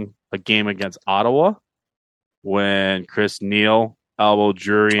being a game against Ottawa when Chris Neal elbowed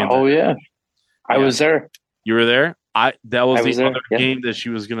Drury. Oh, yeah. I was there. You were there? That was the other yeah. game that she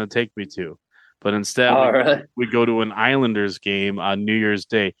was going to take me to. But instead, really? we go to an Islanders game on New Year's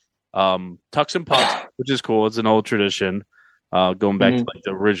Day. Tucks and Pucks, which is cool. It's an old tradition, going back to like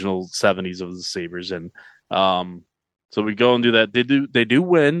the original 70s of the Sabres. And so we go and do that. They do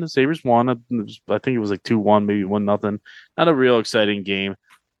win. The Sabres won. I think it was like 2-1, maybe 1-0. Not a real exciting game.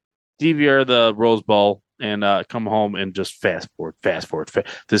 DVR the Rose Bowl and come home and just fast forward.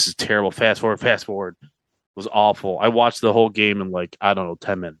 This is terrible. Fast forward. It was awful. I watched the whole game in like, I don't know,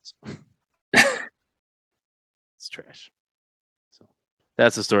 10 minutes. It's trash. So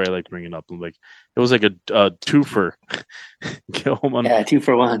that's the story I like bringing up. Like it was like a twofer. Get home on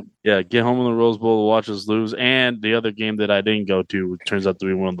 2-for-1. Yeah, get home on the Rose Bowl to watch us lose. And the other game that I didn't go to turns out to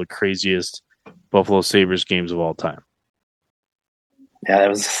be one of the craziest Buffalo Sabres games of all time. Yeah,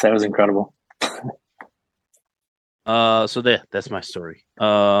 that was incredible. So that's my story.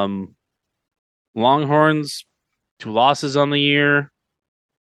 Longhorns, 2 losses on the year.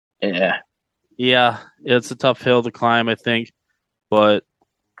 Yeah, it's a tough hill to climb, I think, but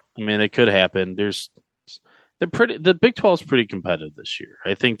I mean, it could happen. The Big 12 is pretty competitive this year.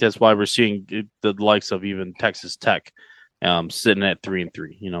 I think that's why we're seeing the likes of even Texas Tech, sitting at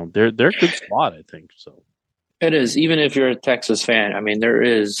 3-3. You know, they're a good squad, I think. So it is. Even if you're a Texas fan, I mean, there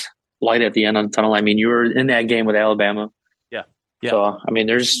is light at the end of the tunnel. I mean, you were in that game with Alabama. Yeah. So I mean,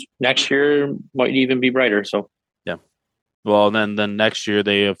 there's next year might even be brighter. So. Well, then next year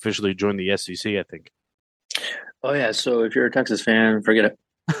they officially join the SEC, I think. Oh, yeah. So if you're a Texas fan, forget it.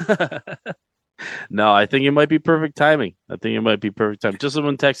 No, I think it might be perfect timing. Just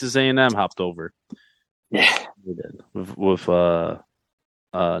when Texas A&M hopped over. Yeah. With not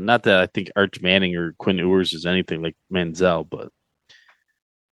that I think Arch Manning or Quinn Ewers is anything like Manziel, but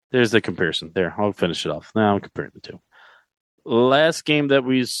there's the comparison. There, I'll finish it off. Now I'm comparing the two. Last game that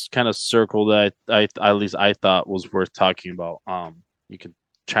we kind of circled that I at least I thought was worth talking about. You could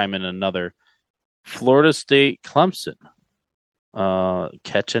chime in another. Florida State Clemson.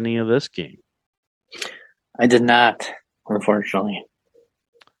 Catch any of this game? I did not, unfortunately.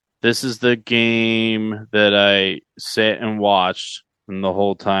 This is the game that I sat and watched, and the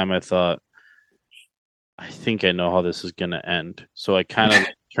whole time I thought, I think I know how this is going to end. So I kind of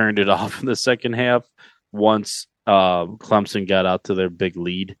turned it off in the second half once Clemson got out to their big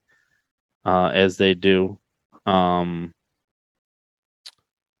lead, as they do. I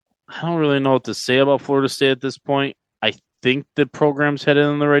don't really know what to say about Florida State at this point. I think the program's headed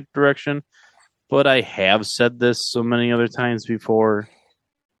in the right direction, but I have said this so many other times before.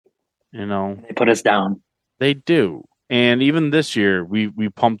 You know, they put us down. They do, and even this year, we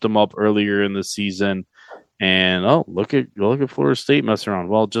pumped them up earlier in the season. And look at Florida State messing around.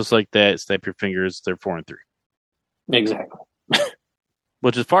 Well, just like that, snap your fingers. They're 4-3. Exactly.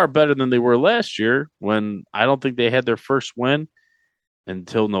 Which is far better than they were last year when I don't think they had their first win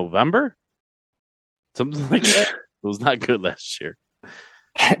until November. Something like that. It was not good last year.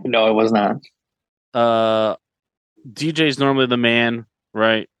 No, it was not. DJ's normally the man,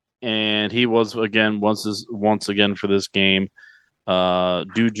 right? And he was once again for this game.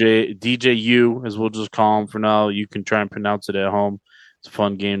 DJU, as we'll just call him for now. You can try and pronounce it at home. It's a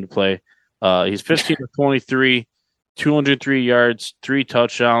fun game to play. He's 15 of 23, 203 yards, 3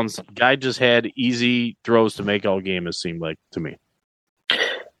 touchdowns. Guy just had easy throws to make all game, it seemed like to me.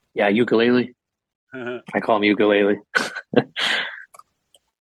 Yeah, ukulele. I call him ukulele.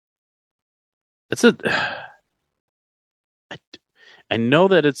 I know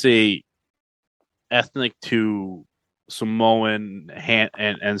that it's a ethnic to Samoan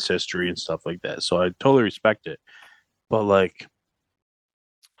and ancestry and stuff like that, so I totally respect it. But like,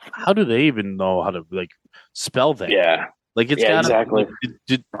 how do they even know how to like spell that? Yeah, like it's exactly.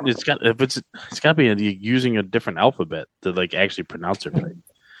 It's got to be using a different alphabet to like actually pronounce it right.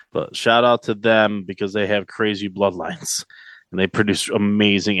 But shout out to them because they have crazy bloodlines and they produce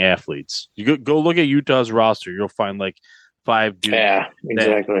amazing athletes. You go look at Utah's roster, you'll find like 5 dudes. Yeah,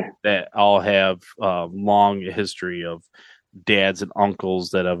 exactly. That all have long history of dads and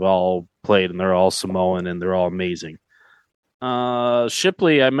uncles that have all played, and they're all Samoan, and they're all amazing.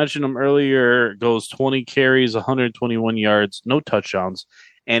 Shipley, I mentioned him earlier, goes 20 carries, 121 yards, no touchdowns,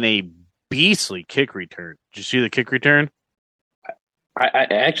 and a beastly kick return. Did you see the kick return? I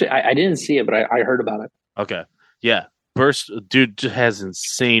actually didn't see it, but I heard about it. Okay. Yeah. burst, dude just has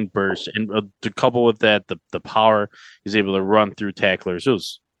insane burst, and to couple with that, the power, he's able to run through tacklers. It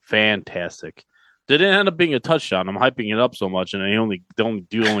was fantastic. Didn't end up being a touchdown. I'm hyping it up so much, and they only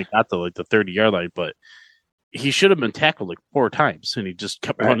got to like the 30-yard line, but he should have been tackled like 4 times, and he just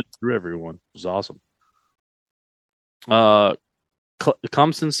kept running through everyone. It was awesome. Clemson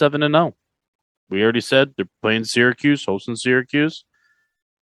 7-0. We already said they're playing Syracuse, hosting Syracuse.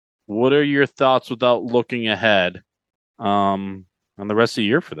 What are your thoughts without looking ahead on the rest of the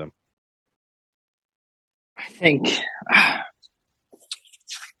year for them? I think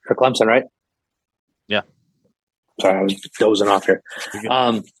for Clemson, right? Yeah. Sorry, I was dozing off here.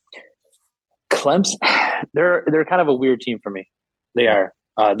 Clemson, they're kind of a weird team for me. They are.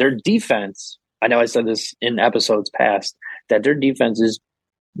 Their defense, I know I said this in episodes past, that their defense is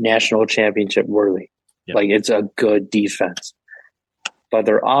national championship worthy. Yep. Like, it's a good defense. But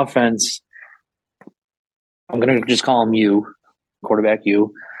their offense, I'm going to just call him you, quarterback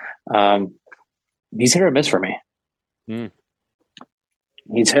you. He's hit or miss for me.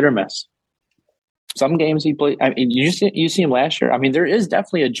 He's hit or miss. Some games he played. I mean, you see him last year. I mean, there is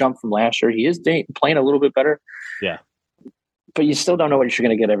definitely a jump from last year. He is playing a little bit better. Yeah. But you still don't know what you're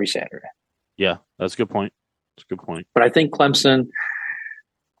going to get every Saturday. Yeah, that's a good point. That's a good point. But I think Clemson,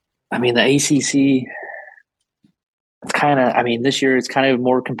 I mean, the ACC, it's kind of, I mean, this year it's kind of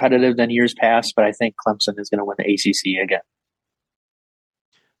more competitive than years past, but I think Clemson is going to win the ACC again.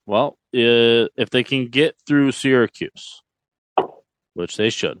 Well, if they can get through Syracuse, which they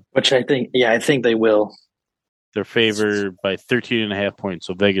should. Which I think they will. They're favored by 13.5 points,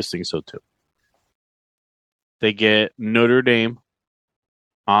 so Vegas thinks so too. They get Notre Dame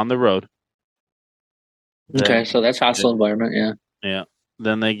on the road. Okay, so that's hostile environment, yeah. Yeah.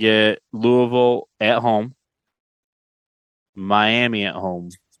 Then they get Louisville at home, Miami at home.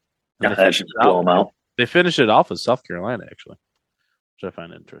 Yeah, that should blow them out. They finish it off with South Carolina, actually, which I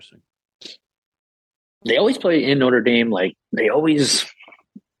find interesting. They always play in Notre Dame, like they always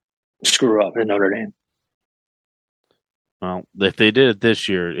screw up in Notre Dame. Well, if they did it this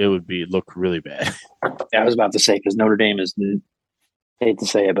year, it would look really bad. Yeah, I was about to say, because Notre Dame is, I hate to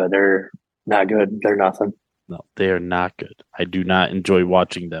say it, but they're not good. They're nothing. No, they are not good. I do not enjoy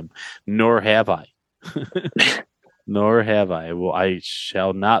watching them, nor have I. Nor have I. Well, I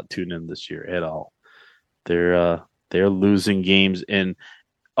shall not tune in this year at all. They're losing games in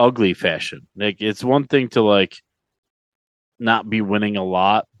ugly fashion. Like, it's one thing to like not be winning a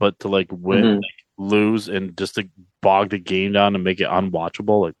lot, but to like win, like, lose, and just to bog the game down and make it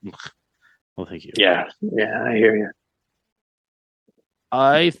unwatchable. Like, well, thank you. Yeah, I hear you.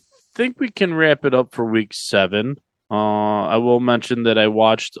 I think we can wrap it up for week 7. I will mention that I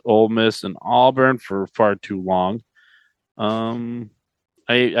watched Ole Miss and Auburn for far too long. I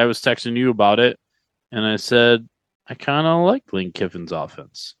was texting you about it, and I said I kind of like Lane Kiffin's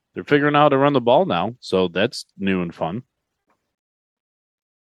offense. They're figuring out how to run the ball now, so that's new and fun.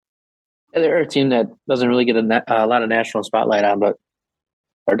 Yeah, they're a team that doesn't really get a lot of national spotlight on, but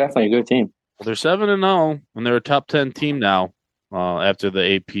they're definitely a good team. Well, they're 7-0, and they're a top 10 team now after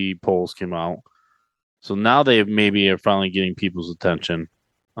the AP polls came out. So now they maybe are finally getting people's attention.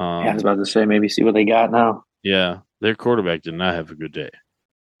 Yeah, I was about to say, maybe see what they got now. Yeah, their quarterback did not have a good day.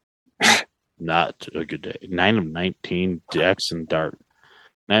 Not a good day. 9 of 19, Jackson Dart.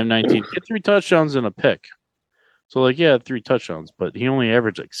 9 of 19. Get 3 touchdowns and a pick. So, like, yeah, 3 touchdowns, but he only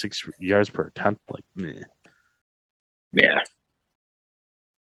averaged like 6 yards per attempt. Like, meh. Yeah.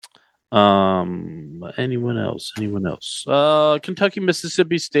 Anyone else? Kentucky,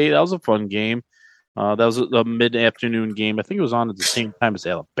 Mississippi State. That was a fun game. That was a mid-afternoon game. I think it was on at the same time as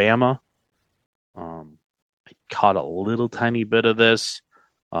Alabama. I caught a little tiny bit of this,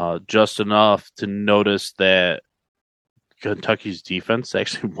 just enough to notice that Kentucky's defense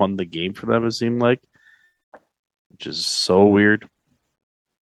actually won the game for them, it seemed like, which is so weird.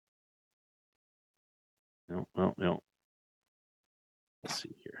 No. Let's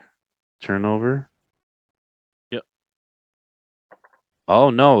see here. Turnover. Yep. Oh,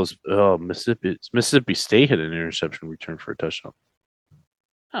 no. Mississippi State had an interception return for a touchdown.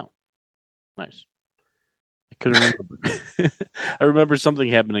 Oh, nice. I couldn't remember. I remember something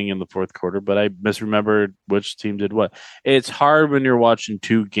happening in the fourth quarter, but I misremembered which team did what. It's hard when you're watching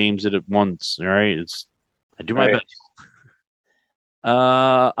 2 games at once, all right? I do my best.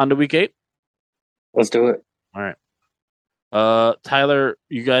 On to week 8? Let's do it. All right. Tyler,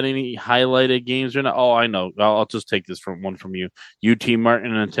 you got any highlighted games or not? Oh, I know. I'll just take this from you. UT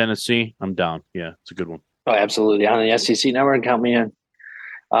Martin and Tennessee. I'm down. Yeah, it's a good one. Oh, absolutely. On the SEC network, count me in.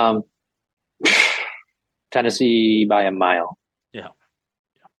 Tennessee by a mile. Yeah.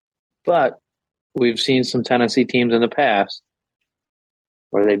 But we've seen some Tennessee teams in the past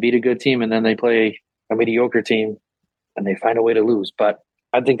where they beat a good team and then they play a mediocre team and they find a way to lose. But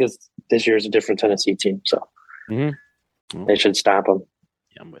I think this year is a different Tennessee team, so they should stop them.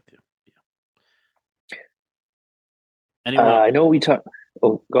 Yeah, I'm with you. Yeah. Anyone? I know we talked.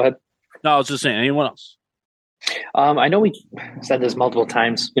 Oh, go ahead. No, I was just saying. Anyone else? I know we said this multiple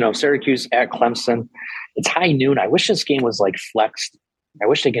times. Syracuse at Clemson. It's high noon. I wish this game was like flexed. I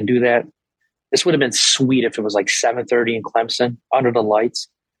wish they can do that. This would have been sweet if it was like 7:30 in Clemson under the lights.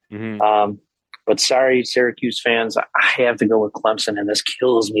 Mm-hmm. But sorry, Syracuse fans, I have to go with Clemson, and this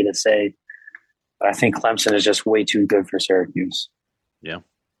kills me to say, but I think Clemson is just way too good for Syracuse. Yeah.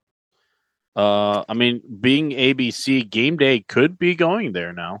 I mean, being ABC, game day could be going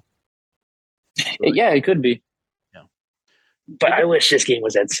there now. Yeah, it could be. Yeah. But I wish this game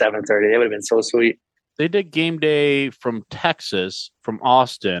was at 7:30. That would have been so sweet. They did game day from Texas, from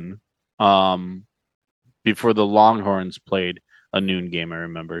Austin, before the Longhorns played a noon game, I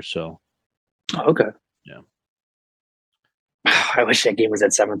remember. So, okay. Yeah. I wish that game was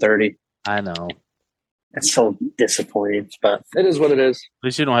at 7:30. I know. It's so disappointing, but it is what it is. At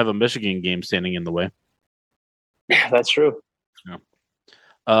least you don't have a Michigan game standing in the way. Yeah, that's true. Yeah.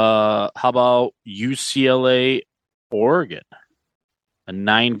 How about UCLA, Oregon? A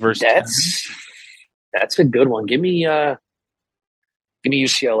 9 versus 10? That's a good one. Give me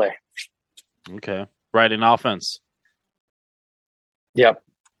UCLA. Okay. Right in offense. Yep.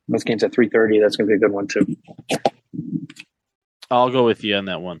 This game's at 3:30. That's going to be a good one too. I'll go with you on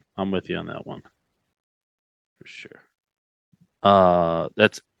that one. I'm with you on that one. For sure.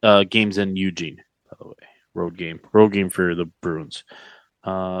 That's games in Eugene, by the way. Road game for the Bruins.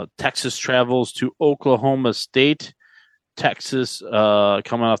 Texas travels to Oklahoma State. Texas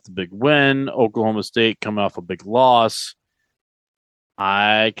coming off the big win. Oklahoma State coming off a big loss.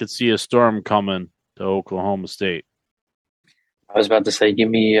 I could see a storm coming to Oklahoma State. I was about to say, give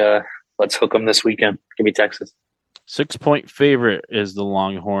me let's hook them this weekend. Give me Texas. 6-point favorite is the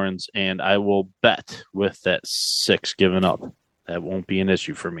Longhorns, and I will bet with that 6 given up. That won't be an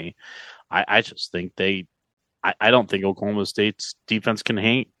issue for me. I just think I don't think Oklahoma State's defense can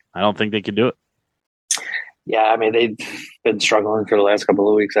hang. I don't think they can do it. Yeah, I mean, they've been struggling for the last couple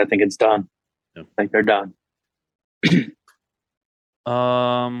of weeks. I think it's done. Yeah. I think they're done.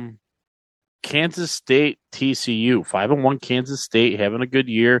 Kansas State, TCU. 5-1 Kansas State, having a good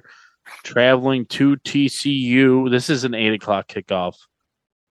year. Traveling to TCU. This is an 8 o'clock kickoff.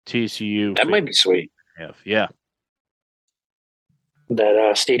 TCU. That might be sweet. Yeah.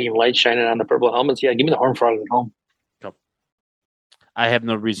 That stadium light shining on the purple helmets. Yeah, give me the Horned Frogs at home. I have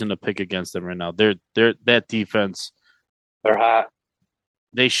no reason to pick against them right now. They're that defense. They're hot.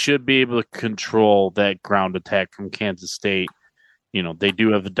 They should be able to control that ground attack from Kansas State. They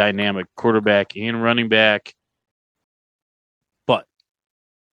do have a dynamic quarterback and running back. But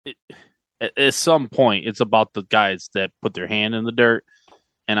at some point, it's about the guys that put their hand in the dirt.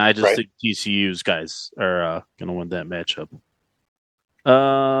 And I just think TCU's guys are going to win that matchup.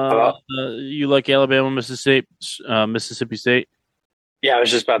 You like Alabama, Mississippi State? Yeah, I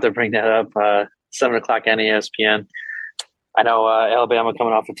was just about to bring that up. 7 o'clock on ESPN. I know Alabama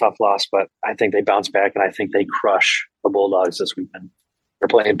coming off a tough loss, but I think they bounce back, and I think they crush the Bulldogs this weekend. They're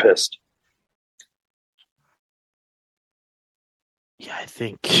playing pissed. Yeah, I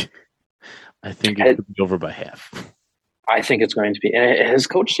think it could be over by half. I think it's going to be. And has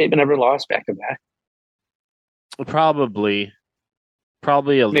Coach Saban ever lost back to back? Probably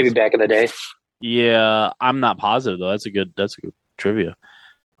maybe back in the day. Yeah, I'm not positive though. That's a good trivia.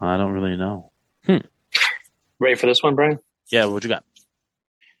 I don't really know. Ready for this one, Brian? Yeah, what you got?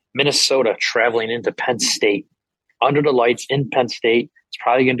 Minnesota traveling into Penn State. Under the lights in Penn State. It's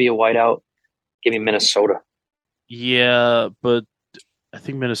probably going to be a whiteout. Give me Minnesota. Yeah, but I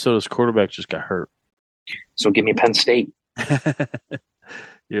think Minnesota's quarterback just got hurt. So give me Penn State.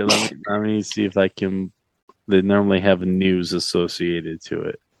 Yeah, let me see if I can. They normally have news associated to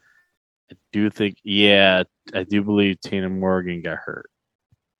it. I do believe Tanner Morgan got hurt.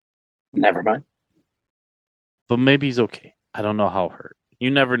 Never mind. But maybe he's okay. I don't know how hurt.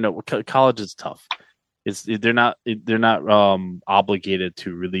 You never know. College is tough. They're not obligated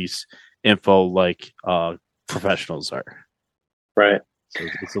to release info like professionals are. Right. So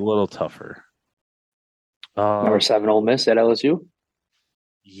it's a little tougher. Number 7 Ole Miss at LSU.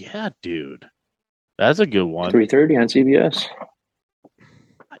 Yeah, dude. That's a good one. 3:30 on CBS.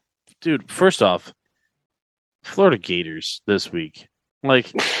 Dude, first off, Florida Gators this week.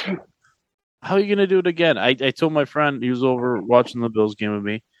 Like, how are you going to do it again? I told my friend, he was over watching the Bills game with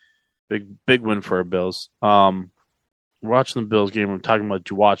me. Big win for our Bills. watching the Bills game. I'm talking about,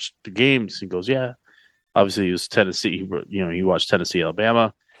 did you watch the games? He goes, yeah. Obviously, he was Tennessee. He watched Tennessee,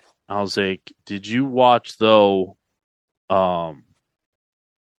 Alabama. I was like, did you watch, though, and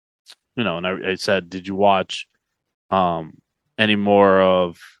I said, did you watch any more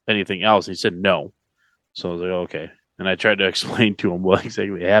of anything else? He said no. So I was like, okay. And I tried to explain to him what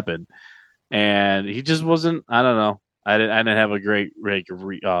exactly happened. And he just wasn't, I don't know. I didn't have a great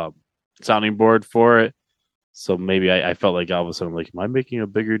sounding board for it. So maybe I felt like all of a sudden, like, am I making a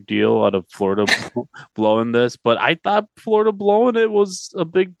bigger deal out of Florida blowing this? But I thought Florida blowing it was a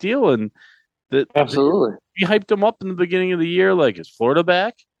big deal. And Absolutely. We hyped them up in the beginning of the year. Like, is Florida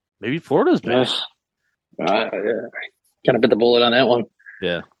back? Maybe Florida's back. Yes. Kind of bit the bullet on that one.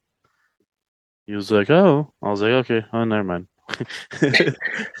 Yeah. He was like, oh. I was like, okay. Oh, never mind. Give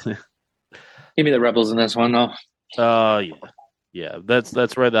me the Rebels in this one, though. Yeah. Yeah,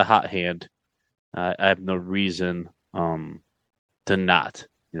 that's right, the hot hand. I have no reason to not,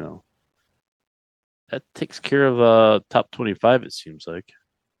 That takes care of top 25, it seems like.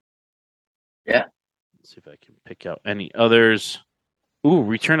 Yeah. Let's see if I can pick out any others. Ooh,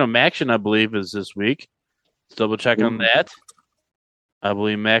 Return of Maction, I believe, is this week. Let's double check on that. I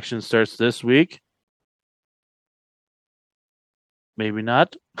believe Maction starts this week. Maybe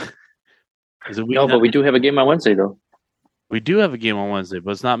not. Is it week No, but we do have a game on Wednesday, though. We do have a game on Wednesday,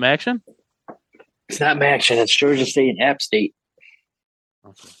 but it's not Maction? It's not Maction. It's Georgia State and App State.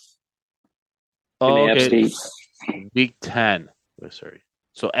 Okay. App State. Week 10. Oh, sorry.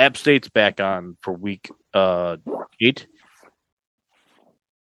 So App State's back on for week 8.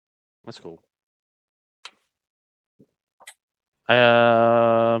 That's cool.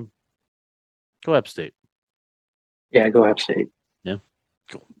 Go App State. Yeah, go App State. Yeah,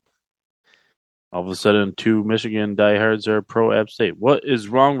 cool. All of a sudden, 2 Michigan diehards are pro App State. What is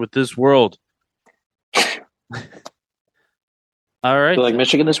wrong with this world? All right. You like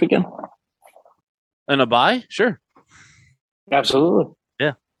Michigan this weekend? And a bye? Sure. Absolutely.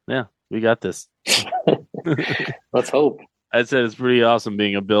 Yeah. We got this. Let's hope. I said it's pretty awesome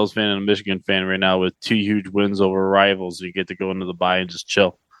being a Bills fan and a Michigan fan right now with 2 huge wins over rivals. You get to go into the bye and just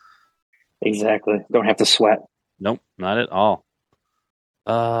chill. Exactly. Don't have to sweat. Nope, not at all.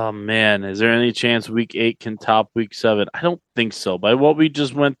 Oh, man. Is there any chance week 8 can top week 7? I don't think so. By what we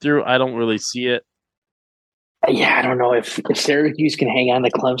just went through, I don't really see it. Yeah, I don't know if Syracuse can hang on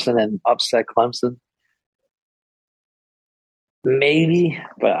to Clemson and upset Clemson. Maybe,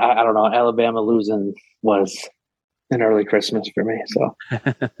 but I don't know. Alabama losing was an early Christmas for me. So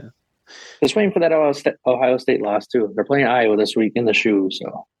just waiting for that Ohio State loss, too. They're playing Iowa this week in the shoe.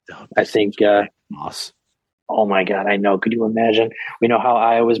 So I think loss. Oh, my God, I know. Could you imagine? We know how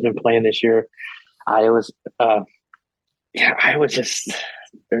Iowa's been playing this year. Iowa's just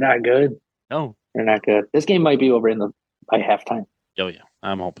 – they're not good. No. They're not good. This game might be over by halftime. Oh, yeah.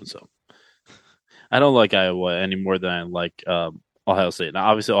 I'm hoping so. I don't like Iowa any more than I like Ohio State. Now,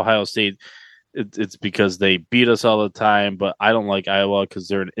 obviously, Ohio State, it's because they beat us all the time, but I don't like Iowa because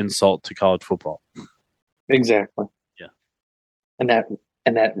they're an insult to college football. Exactly. Yeah. And that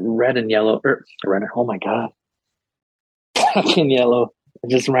red and yellow – oh, my God. Black and yellow. It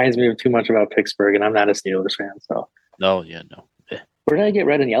just reminds me of too much about Pittsburgh, and I'm not a Steelers fan. So. No, yeah, no. Where did I get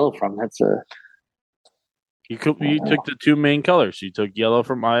red and yellow from? That's a. You took the 2 main colors. You took yellow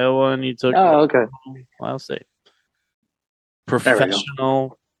from Iowa, and you took okay. Ohio State.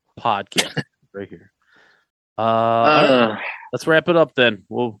 Professional podcast right here. Let's wrap it up then.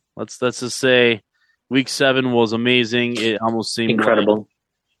 Well, let's just say week 7 was amazing. It almost seemed incredible.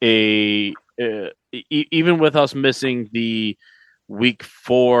 Like even with us missing the week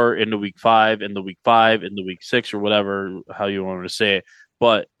 4 into week 5 and the week 5 into week 6 or whatever, how you want to say it.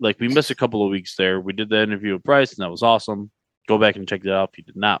 But like we missed a couple of weeks there. We did the interview with Bryce, and that was awesome. Go back and check that out if you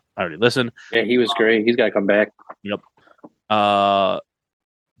did not already listen. Yeah, he was great. He's got to come back. Yep. But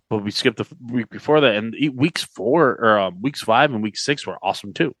we skipped the week before that, and weeks 5 and week 6 were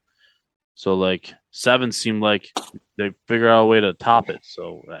awesome too. So like 7 seemed like they figure out a way to top it.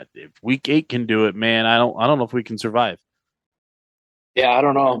 So if week 8 can do it, man, I don't know if we can survive. Yeah, I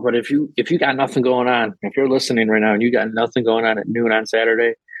don't know, but if you got nothing going on, if you're listening right now and you got nothing going on at noon on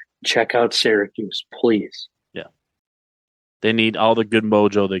Saturday, check out Syracuse, please. Yeah, they need all the good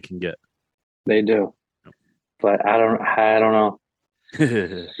mojo they can get. They do, but I don't know.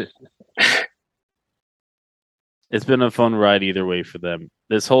 It's been a fun ride either way for them.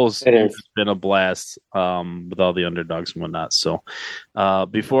 This whole season has been a blast with all the underdogs and whatnot. So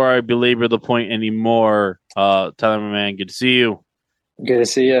before I belabor the point anymore, Tyler, my man, good to see you. Good to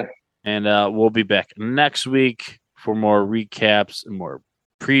see you. And we'll be back next week for more recaps and more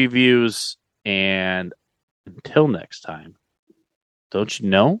previews and Until next time, don't you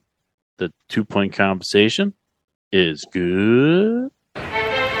know that 2-point compensation is good? 319,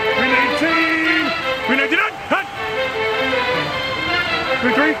 399, hut!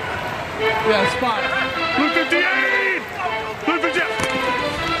 3-3. Yeah, spot.